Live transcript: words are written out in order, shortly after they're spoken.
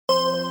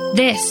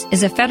This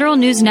is a Federal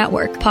News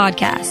Network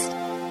podcast.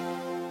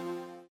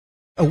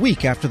 A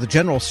week after the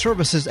General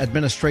Services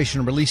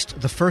Administration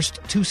released the first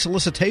two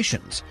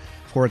solicitations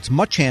for its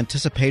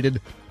much-anticipated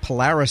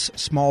Polaris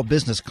small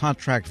business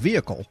contract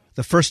vehicle,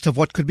 the first of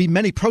what could be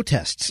many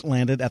protests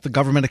landed at the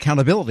Government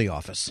Accountability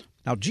Office.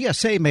 Now,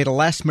 GSA made a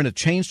last-minute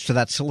change to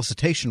that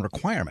solicitation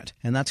requirement,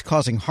 and that's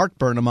causing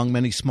heartburn among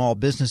many small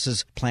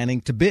businesses planning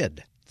to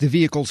bid. The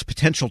vehicle's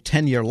potential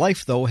 10-year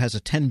life, though, has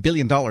a $10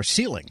 billion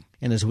ceiling.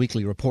 In his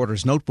weekly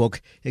Reporter's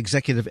Notebook,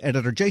 executive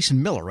editor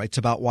Jason Miller writes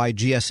about why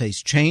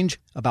GSA's change,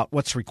 about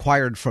what's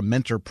required from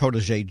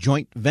mentor-protege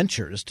joint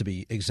ventures, to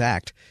be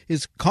exact,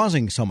 is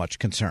causing so much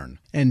concern.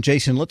 And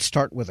Jason, let's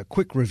start with a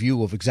quick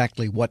review of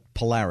exactly what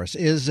Polaris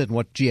is and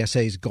what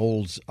GSA's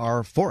goals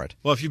are for it.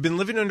 Well, if you've been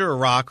living under a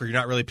rock or you're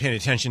not really paying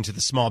attention to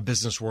the small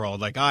business world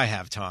like I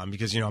have, Tom,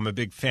 because, I'm a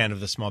big fan of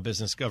the small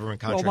business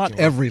government contracting. Well, not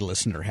every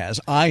listener has.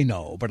 I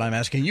know, but I'm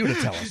asking you to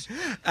tell us.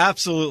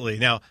 Absolutely.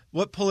 Now,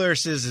 what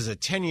Polaris is a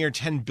 10-year,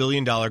 $10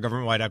 billion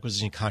government-wide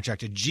acquisition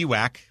contract, a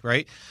GWAC,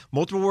 right?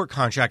 Multiple work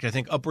contract, I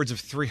think upwards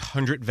of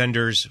 300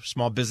 vendors,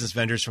 small business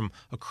vendors from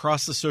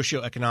across the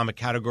socioeconomic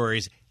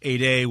categories,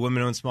 8A,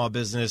 women-owned small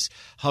business,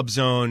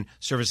 HubZone,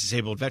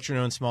 service-disabled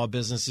veteran-owned small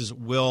businesses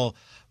will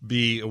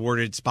be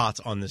awarded spots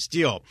on this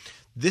deal.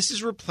 This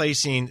is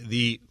replacing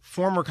the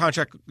former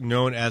contract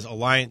known as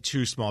Alliant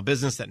 2 Small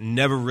Business that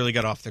never really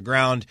got off the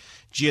ground.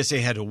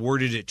 GSA had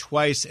awarded it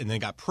twice and then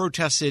got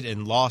protested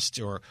and lost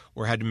or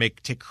had to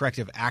take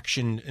corrective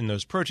action in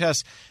those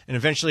protests. And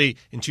eventually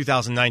in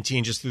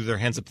 2019 just threw their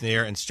hands up in the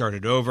air and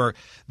started over.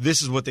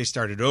 This is what they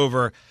started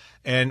over.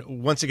 And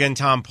once again,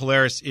 Tom,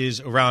 Polaris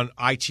is around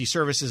IT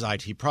services,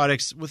 IT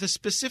products, with a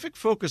specific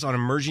focus on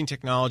emerging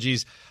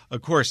technologies,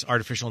 of course,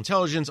 artificial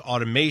intelligence,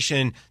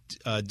 automation,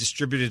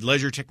 distributed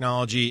ledger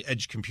technology,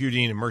 edge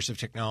computing, immersive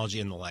technology,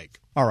 and the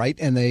like. All right,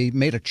 and they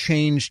made a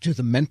change to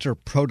the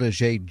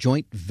mentor-protege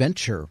joint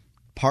venture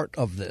part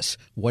of this.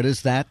 What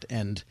is that,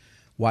 and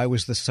why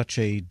was this such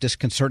a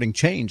disconcerting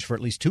change for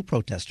at least two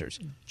protesters?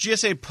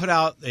 GSA put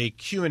out a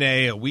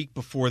Q&A a week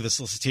before the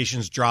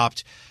solicitations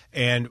dropped,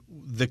 and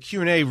the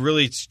Q&A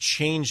really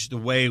changed the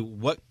way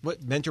what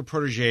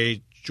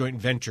mentor-protege joint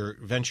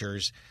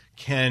ventures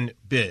can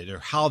bid or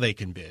how they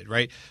can bid,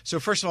 right? So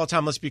first of all,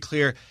 Tom, let's be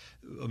clear.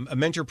 A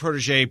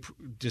mentor-protege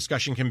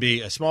discussion can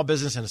be a small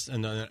business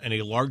and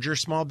a larger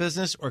small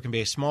business, or it can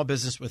be a small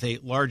business with a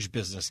large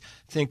business.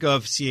 Think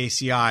of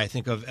CACI,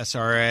 think of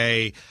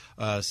SRA,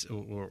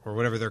 or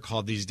whatever they're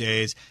called these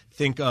days.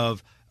 Think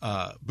of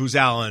Booz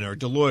Allen or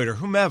Deloitte or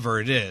whomever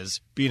it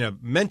is being a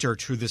mentor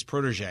to this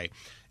protege.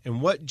 And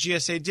what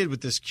GSA did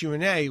with this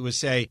Q&A was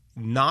say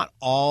not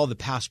all the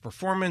past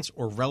performance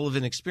or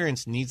relevant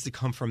experience needs to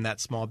come from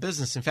that small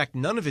business. In fact,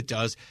 none of it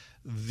does.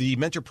 The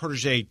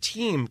mentor-protege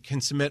team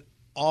can submit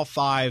all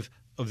 5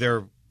 of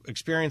their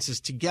experiences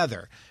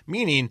together,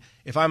 meaning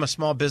if I'm a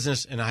small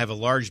business and I have a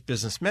large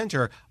business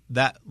mentor,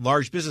 that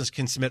large business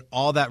can submit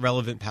all that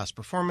relevant past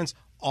performance,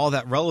 all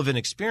that relevant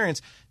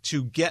experience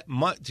to get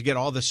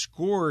all the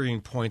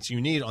scoring points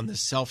you need on the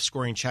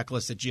self-scoring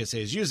checklist that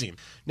GSA is using.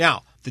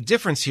 Now, the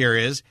difference here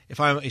is if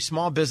I'm a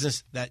small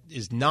business that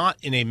is not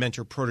in a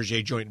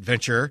mentor-protege joint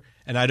venture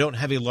and I don't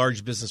have a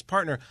large business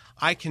partner,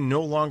 I can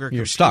no longer compete.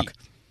 You're stuck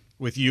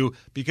with you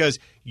because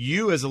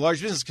you as a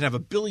large business can have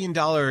 $1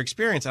 billion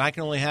experience and I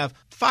can only have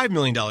 $5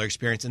 million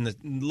experience and the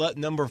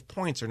number of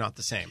points are not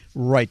the same.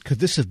 Right. Could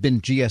this have been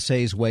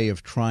GSA's way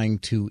of trying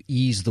to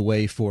ease the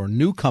way for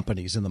new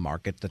companies in the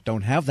market that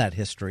don't have that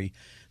history,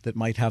 that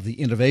might have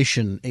the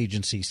innovation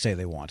agencies say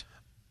they want?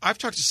 I've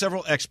talked to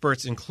several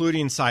experts,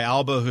 including Cy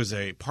Alba, who's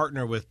a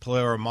partner with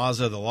Polaro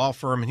Mazza, the law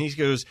firm, and he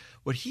goes,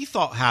 what he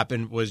thought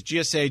happened was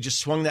GSA just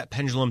swung that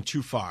pendulum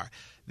too far.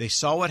 They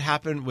saw what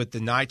happened with the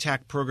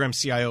NITAC program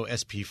CIO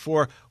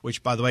SP4,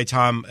 which, by the way,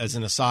 Tom, as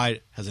an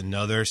aside, has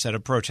another set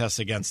of protests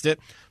against it.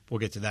 We'll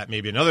get to that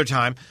maybe another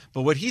time.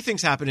 But what he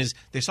thinks happened is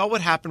they saw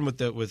what happened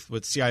with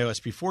what CIO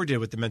SP4 did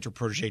with the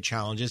mentor-protege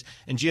challenges,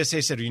 and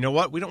GSA said, you know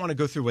what, we don't want to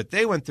go through what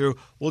they went through.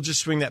 We'll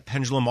just swing that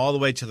pendulum all the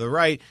way to the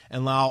right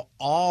and allow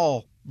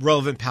all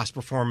relevant past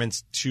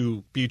performance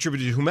to be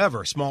attributed to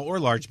whomever, small or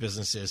large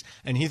businesses.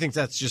 And he thinks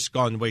that's just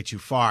gone way too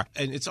far.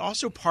 And it's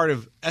also part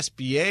of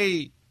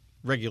SBA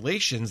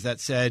regulations that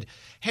said,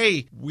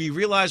 hey, we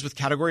realize with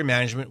category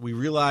management, we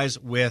realize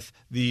with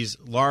these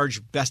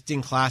large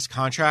best-in-class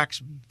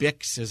contracts,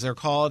 BICs as they're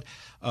called,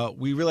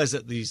 we realize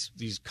that these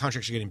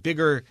contracts are getting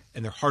bigger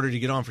and they're harder to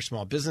get on for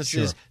small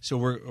businesses. Sure. So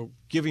we're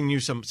giving you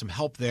some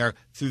help there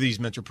through these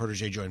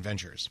mentor-protege joint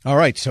ventures. All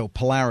right, so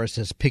Polaris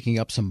is picking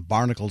up some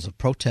barnacles of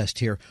protest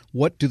here.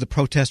 What do the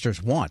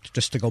protesters want?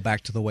 Just to go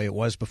back to the way it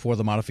was before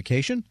the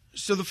modification?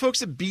 So the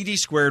folks at BD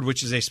Squared,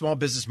 which is a small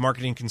business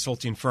marketing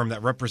consulting firm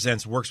that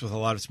works with a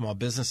lot of small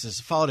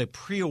businesses, followed a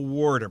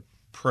pre-award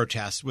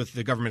protest with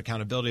the Government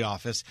Accountability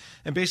Office.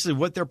 And basically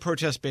what their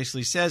protest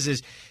basically says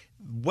is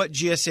what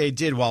GSA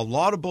did, while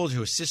laudable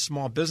to assist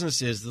small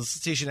businesses, the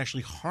solicitation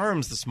actually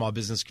harms the small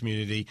business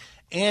community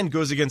and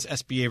goes against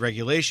SBA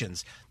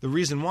regulations. The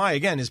reason why,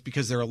 again, is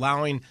because they're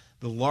allowing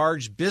the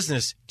large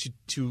business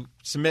to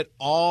submit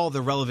all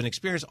the relevant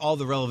experience, all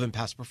the relevant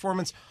past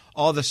performance,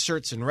 all the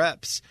certs and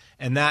reps.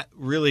 And that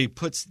really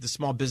puts the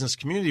small business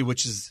community,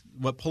 which is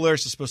what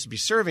Polaris is supposed to be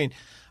serving,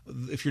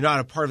 if you're not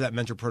a part of that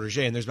mentor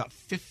protege, and there's about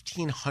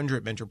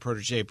 1,500 mentor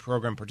protege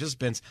program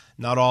participants,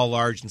 not all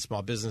large and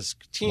small business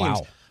teams,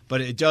 wow. But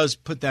it does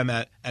put them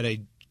at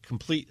a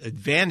complete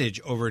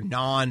advantage over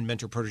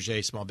non-mentor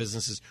protege small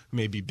businesses who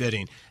may be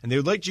bidding. And they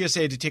would like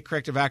GSA to take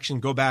corrective action,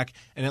 go back,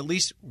 and at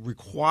least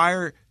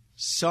require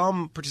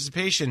some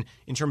participation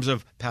in terms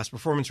of past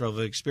performance,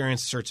 relevant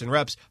experience, certs, and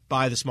reps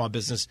by the small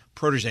business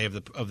protege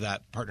of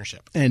that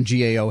partnership. And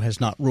GAO has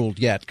not ruled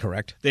yet,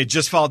 correct? They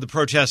just filed the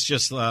protest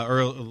just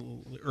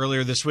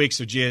earlier this week,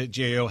 so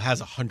GAO has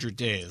 100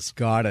 days.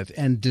 Got it.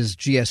 And does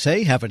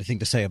GSA have anything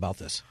to say about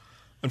this?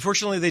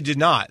 Unfortunately, they did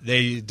not.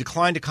 They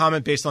declined to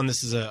comment based on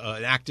this as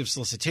an active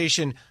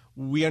solicitation.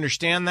 We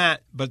understand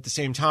that, but at the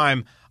same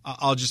time,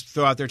 I'll just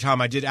throw out there,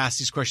 Tom, I did ask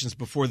these questions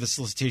before the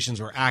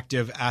solicitations were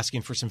active,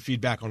 asking for some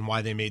feedback on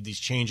why they made these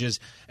changes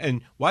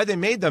and why they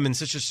made them in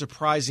such a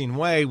surprising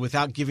way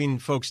without giving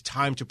folks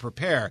time to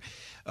prepare.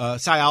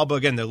 Cy Alba,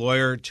 again, the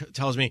lawyer,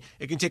 tells me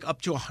it can take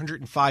up to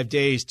 105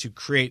 days to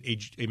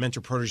create a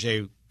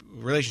mentor-protege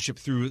relationship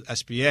through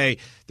SBA.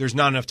 There's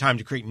not enough time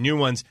to create new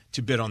ones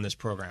to bid on this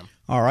program.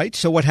 All right.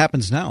 So what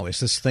happens now? Is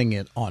this thing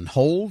on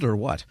hold or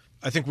what?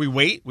 I think we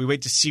wait. We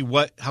wait to see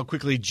how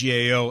quickly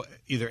GAO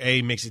either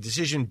A, makes a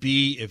decision,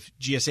 B, if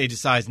GSA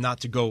decides not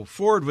to go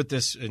forward with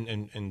this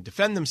and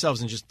defend themselves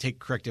and just take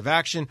corrective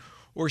action,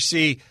 or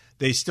C,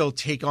 they still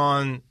take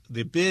on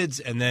the bids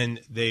and then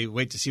they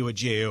wait to see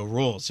what GAO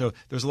rules. So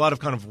there's a lot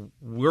of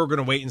we're going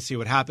to wait and see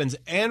what happens,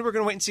 and we're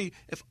going to wait and see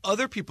if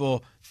other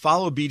people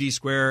follow BD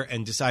Square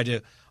and decide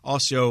to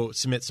also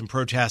submit some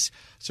protests.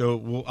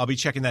 So I'll be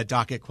checking that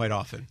docket quite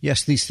often.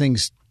 Yes, these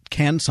things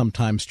can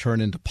sometimes turn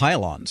into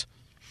pile-ons.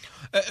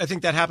 I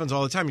think that happens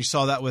all the time. You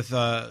saw that with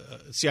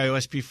CIO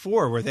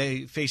SP4, where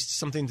they faced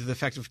something to the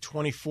effect of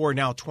 24,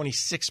 now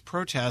 26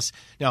 protests.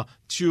 Now,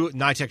 to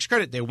NYTEC's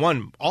credit, they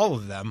won all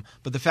of them.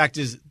 But the fact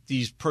is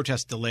these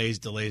protest delays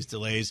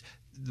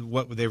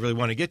what they really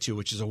want to get to,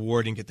 which is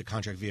award and get the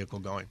contract vehicle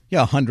going.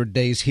 Yeah, 100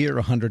 days here,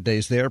 100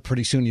 days there.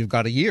 Pretty soon you've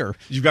got a year.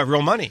 You've got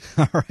real money.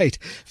 All right.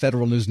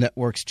 Federal News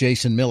Network's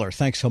Jason Miller.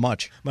 Thanks so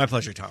much. My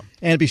pleasure, Tom.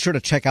 And be sure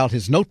to check out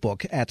his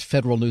notebook at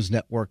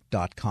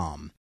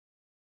federalnewsnetwork.com.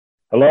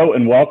 Hello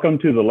and welcome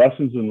to the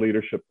Lessons in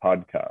Leadership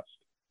podcast.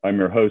 I'm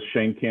your host,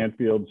 Shane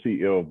Canfield,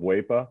 CEO of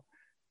WEPA,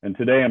 and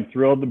today I'm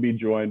thrilled to be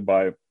joined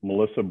by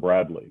Melissa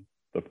Bradley,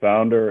 the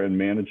founder and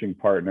managing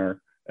partner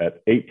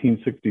at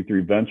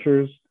 1863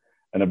 Ventures,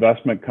 an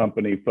investment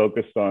company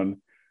focused on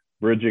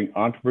bridging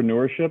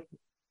entrepreneurship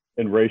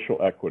and racial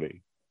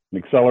equity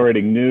and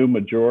accelerating new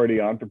majority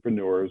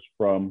entrepreneurs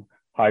from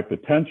high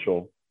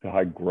potential to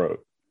high growth.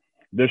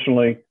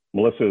 Additionally,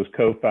 Melissa is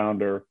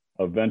co-founder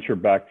of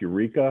Venture-Backed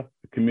Eureka,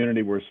 a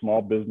community where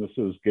small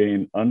businesses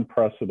gain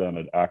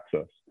unprecedented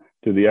access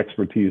to the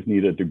expertise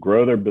needed to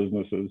grow their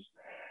businesses,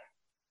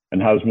 and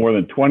has more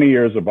than 20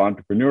 years of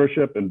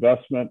entrepreneurship,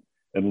 investment,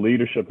 and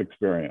leadership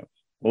experience.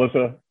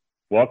 Melissa,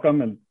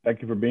 welcome, and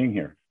thank you for being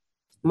here.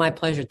 My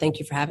pleasure. Thank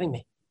you for having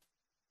me.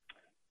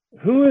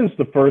 Who is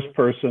the first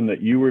person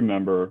that you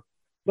remember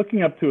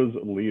looking up to as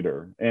a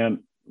leader, and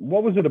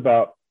what was it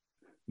about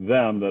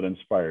them that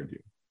inspired you?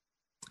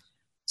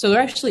 So there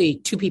are actually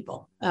two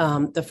people.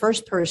 The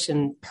first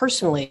person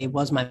personally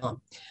was my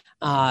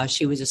mom.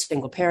 She was a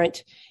single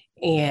parent.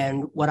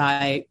 And what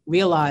I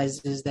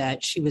realized is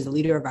that she was the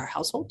leader of our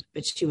household,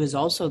 but she was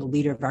also the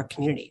leader of our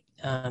community.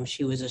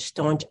 She was a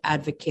staunch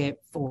advocate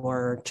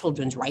for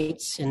children's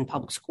rights in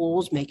public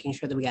schools, making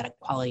sure that we got a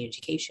quality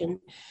education.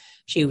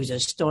 She was a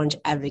staunch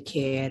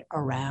advocate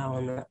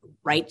around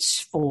rights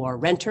for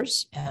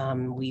renters.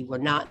 We were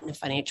not in a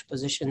financial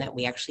position that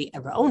we actually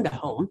ever owned a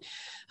home,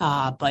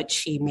 but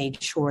she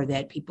made sure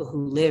that people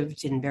who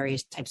lived in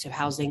various types of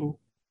housing,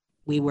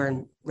 we were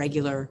in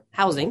regular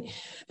housing,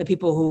 the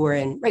people who were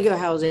in regular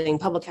housing,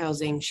 public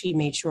housing, she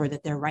made sure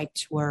that their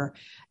rights were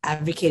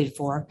advocated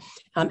for,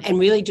 and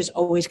really just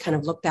always kind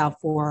of looked out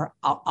for,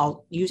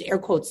 I'll use air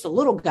quotes, the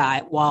little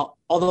guy,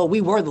 although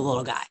we were the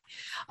little guy.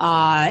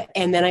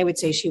 And then I would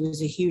say she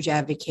was a huge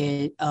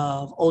advocate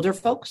of older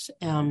folks.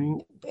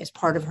 As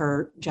part of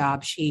her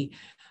job, she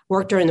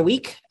worked during the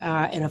week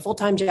in a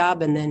full-time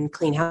job and then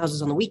cleaned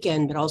houses on the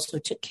weekend, but also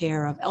took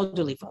care of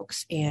elderly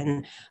folks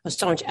and a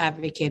staunch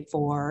advocate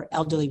for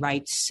elderly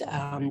rights.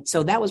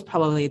 So that was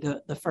probably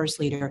the first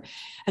leader.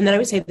 And then I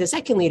would say the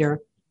second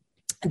leader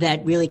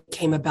that really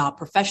came about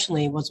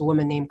professionally was a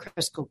woman named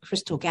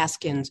Crystal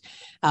Gaskins,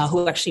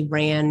 who actually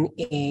ran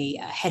a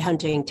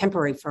headhunting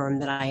temporary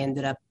firm that I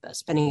ended up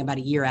spending about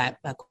a year at.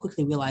 I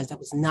quickly realized that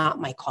was not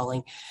my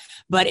calling.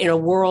 But in a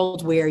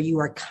world where you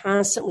are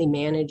constantly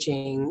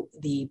managing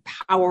the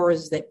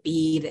powers that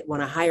be that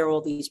want to hire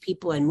all these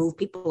people and move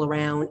people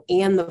around,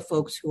 and the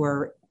folks who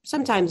are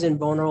sometimes in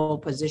vulnerable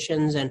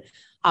positions and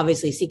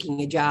obviously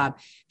seeking a job,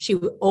 she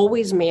would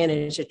always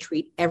manage to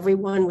treat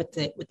everyone with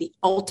the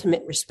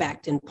ultimate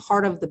respect. And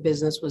part of the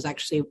business was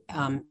actually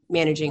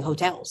managing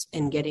hotels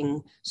and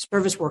getting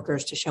service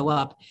workers to show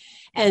up.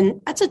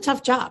 And that's a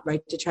tough job,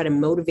 right? To try to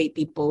motivate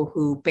people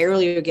who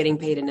barely are getting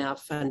paid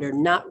enough under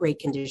not great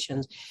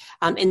conditions.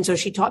 And so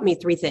she taught me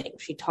three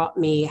things. She taught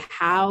me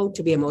how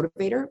to be a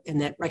motivator,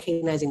 and that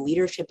recognizing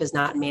leadership is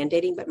not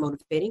mandating, but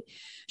motivating.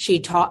 She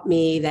taught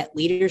me that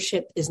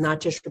leadership is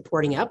not just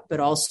reporting up, but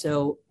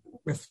also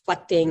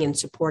reflecting and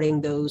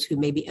supporting those who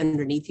may be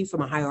underneath you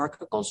from a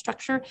hierarchical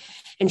structure.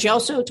 And she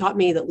also taught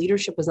me that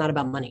leadership was not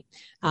about money,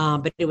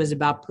 but it was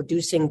about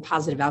producing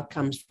positive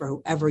outcomes for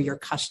whoever your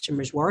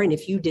customers were. And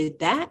if you did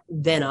that,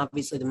 then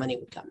obviously the money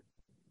would come.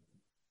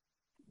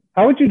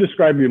 How would you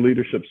describe your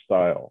leadership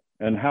style,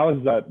 and how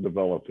has that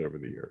developed over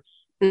the years?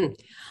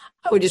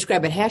 I would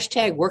describe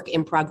it #work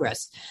in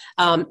progress.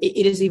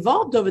 It has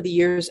evolved over the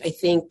years, I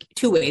think,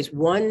 two ways.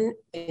 One,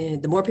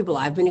 the more people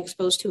I've been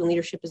exposed to in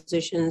leadership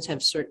positions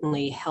have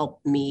certainly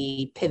helped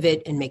me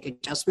pivot and make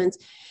adjustments.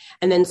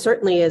 And then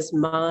certainly as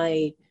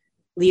my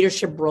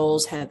leadership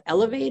roles have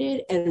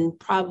elevated, and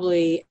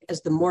probably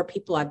as the more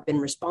people I've been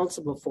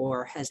responsible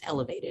for has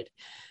elevated.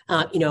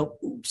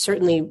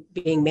 Certainly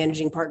being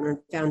managing partner and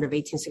founder of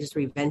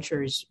 1863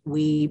 Ventures,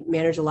 we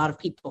manage a lot of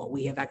people.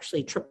 We have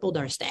actually tripled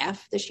our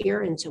staff this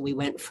year. And so we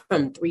went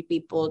from 3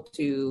 people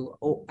to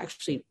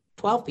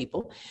 12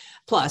 people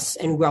plus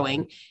and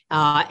growing.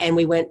 And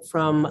we went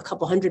from a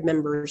couple hundred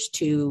members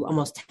to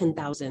almost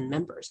 10,000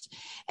 members.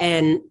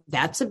 And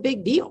that's a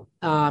big deal.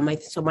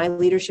 So my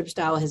leadership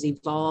style has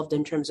evolved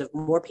in terms of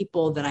more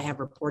people that I have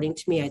reporting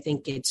to me. I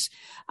think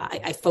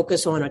I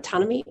focus on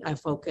autonomy.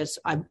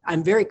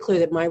 I'm very clear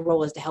that my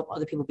role is to help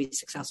other people be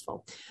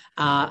successful.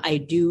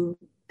 I do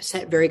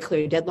set very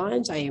clear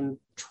deadlines. I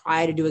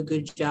try to do a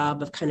good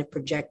job of kind of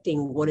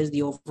projecting what is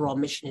the overall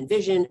mission and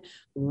vision,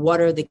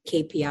 what are the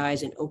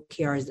KPIs and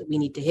OKRs that we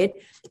need to hit.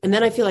 And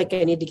then I feel like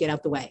I need to get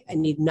out the way. I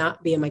need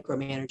not be a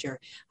micromanager.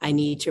 I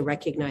need to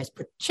recognize,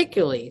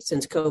 particularly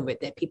since COVID,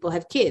 that people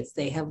have kids,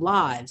 they have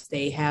lives,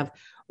 they have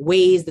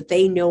ways that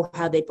they know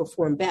how they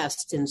perform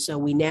best. And so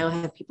we now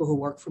have people who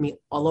work for me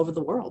all over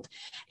the world.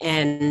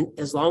 And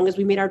as long as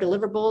we meet our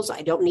deliverables,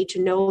 I don't need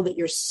to know that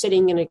you're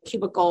sitting in a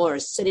cubicle or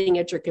sitting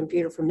at your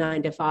computer from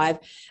 9 to 5.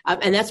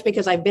 And that's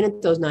because I've been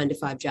at those 9 to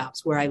 5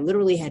 jobs where I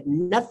literally had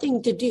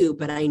nothing to do,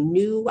 but I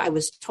knew I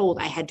was told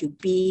I had to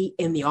be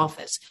in the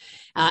office.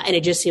 And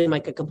it just seemed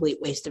like a complete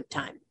waste of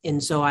time.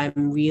 And so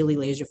I'm really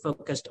laser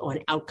focused on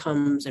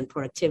outcomes and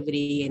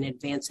productivity and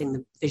advancing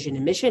the vision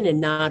and mission, and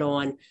not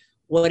on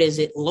what does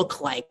it look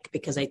like?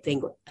 Because I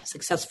think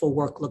successful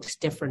work looks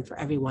different for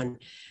everyone.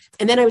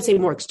 And then I would say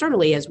more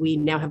externally, as we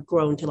now have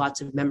grown to lots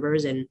of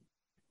members and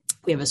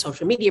we have a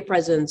social media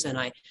presence and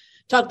I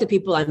talk to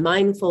people, I'm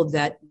mindful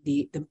that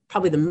the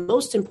probably the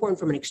most important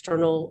from an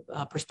external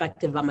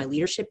perspective about my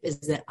leadership is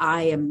that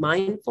I am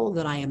mindful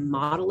that I am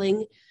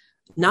modeling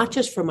not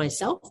just for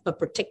myself, but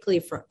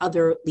particularly for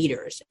other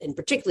leaders, and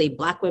particularly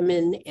Black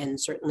women and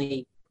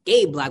certainly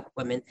gay Black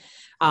women.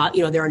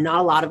 There are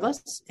not a lot of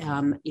us.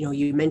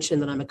 You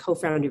mentioned that I'm a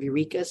co-founder of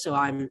Eureka, so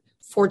I'm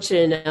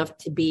fortunate enough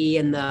to be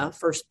in the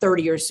first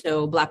 30 or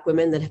so Black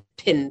women that have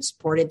been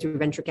supported through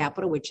venture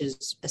capital, which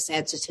is a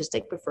sad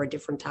statistic, but for a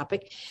different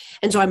topic.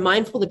 And so I'm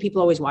mindful that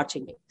people are always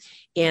watching me.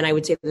 And I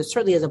would say that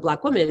certainly as a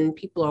Black woman,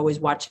 people are always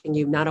watching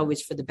you, not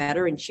always for the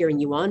better and cheering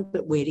you on,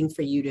 but waiting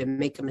for you to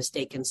make a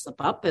mistake and slip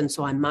up. And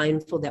so I'm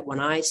mindful that when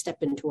I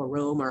step into a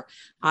room or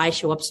I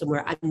show up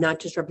somewhere, I'm not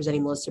just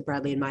representing Melissa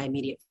Bradley and my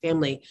immediate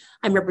family.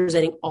 I'm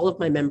representing all of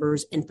my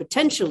members and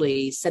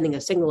potentially sending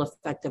a signal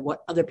effect of what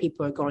other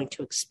people are going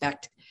to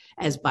expect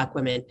as Black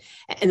women.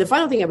 And the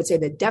final thing I would say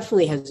that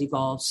definitely has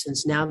evolved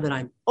since now that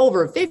I'm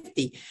over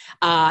 50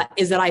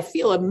 is that I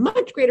feel a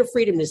much greater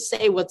freedom to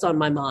say what's on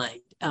my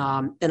mind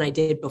than I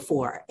did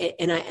before.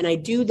 And I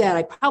do that.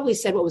 I probably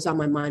said what was on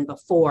my mind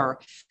before,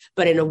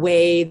 but in a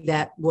way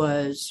that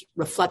was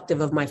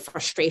reflective of my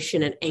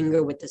frustration and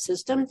anger with the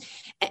system.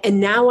 And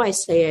now I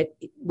say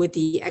it with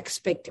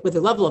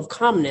the level of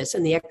calmness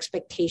and the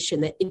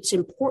expectation that it's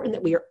important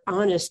that we are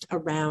honest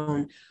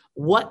around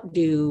what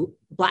do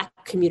Black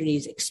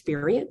communities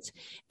experience,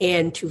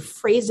 and to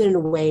phrase it in a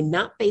way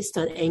not based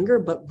on anger,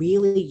 but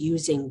really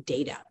using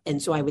data.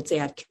 And so I would say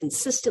I've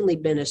consistently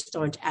been a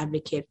staunch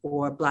advocate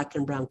for Black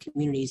and brown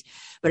communities,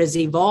 but has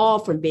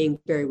evolved from being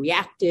very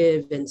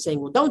reactive and saying,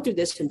 well, don't do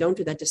this and don't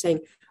do that, to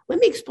saying, let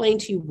me explain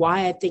to you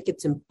why I think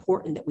it's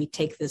important that we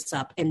take this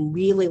up, and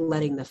really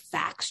letting the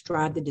facts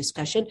drive the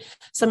discussion.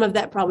 Some of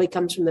that probably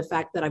comes from the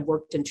fact that I've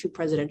worked in 2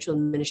 presidential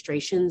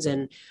administrations,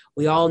 and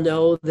we all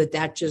know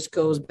that just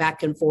goes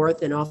back and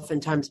forth and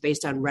oftentimes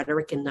based on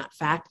rhetoric and not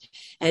fact.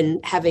 And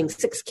having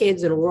 6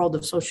 kids in a world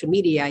of social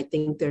media, I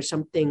think there's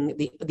something,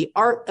 the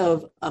art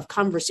of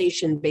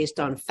conversation based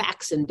on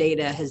facts and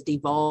data has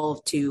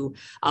devolved to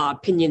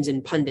opinions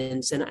and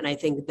pundits. And I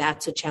think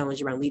that's a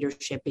challenge around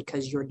leadership,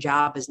 because your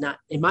job is not,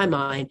 in my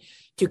mind,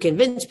 to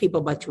convince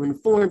people, but to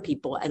inform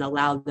people and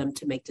allow them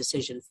to make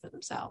decisions for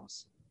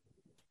themselves.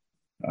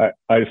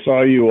 I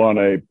saw you on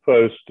a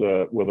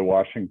post with a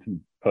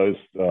Washington post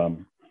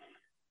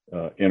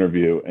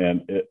interview,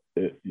 and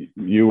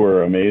you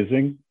were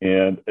amazing.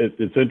 And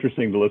it's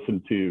interesting to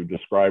listen to you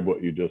describe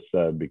what you just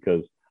said,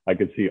 because I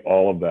could see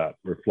all of that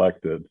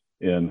reflected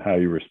in how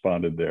you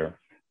responded there.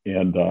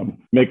 And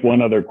make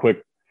one other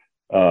quick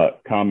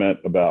comment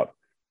about,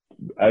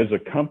 as a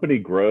company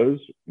grows,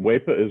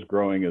 WEPA is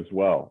growing as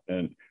well.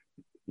 And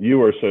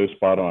you are so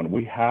spot on.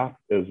 We have,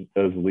 as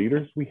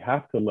leaders, we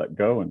have to let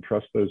go and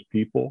trust those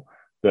people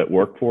that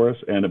work for us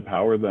and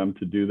empower them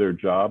to do their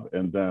job,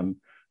 and then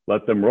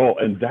let them roll.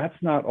 And that's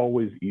not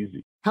always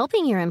easy.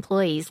 Helping your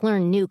employees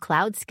learn new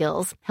cloud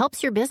skills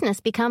helps your business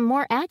become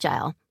more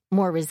agile,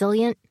 more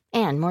resilient,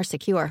 and more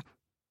secure.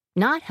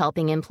 Not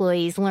helping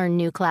employees learn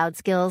new cloud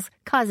skills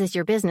causes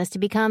your business to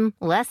become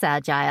less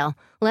agile,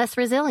 less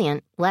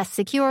resilient, less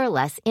secure,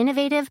 less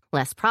innovative,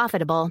 less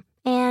profitable,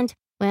 and,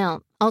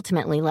 well,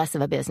 ultimately less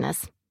of a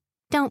business.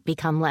 Don't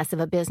become less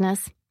of a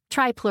business.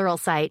 Try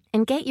Pluralsight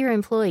and get your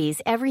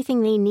employees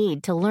everything they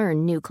need to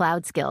learn new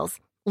cloud skills.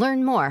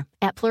 Learn more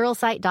at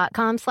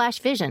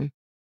pluralsight.com/vision.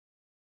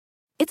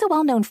 It's a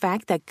well-known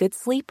fact that good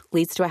sleep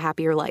leads to a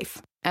happier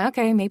life.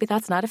 Okay, maybe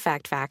that's not a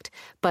fact,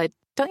 but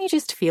don't you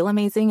just feel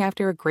amazing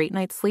after a great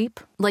night's sleep?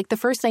 Like the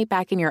first night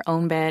back in your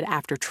own bed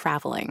after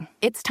traveling.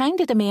 It's time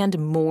to demand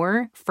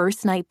more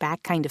first night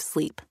back kind of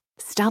sleep.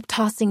 Stop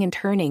tossing and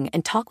turning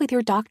and talk with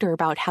your doctor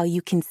about how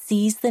you can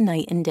seize the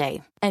night and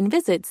day. And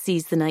visit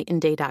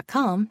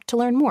seizethenightandday.com to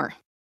learn more.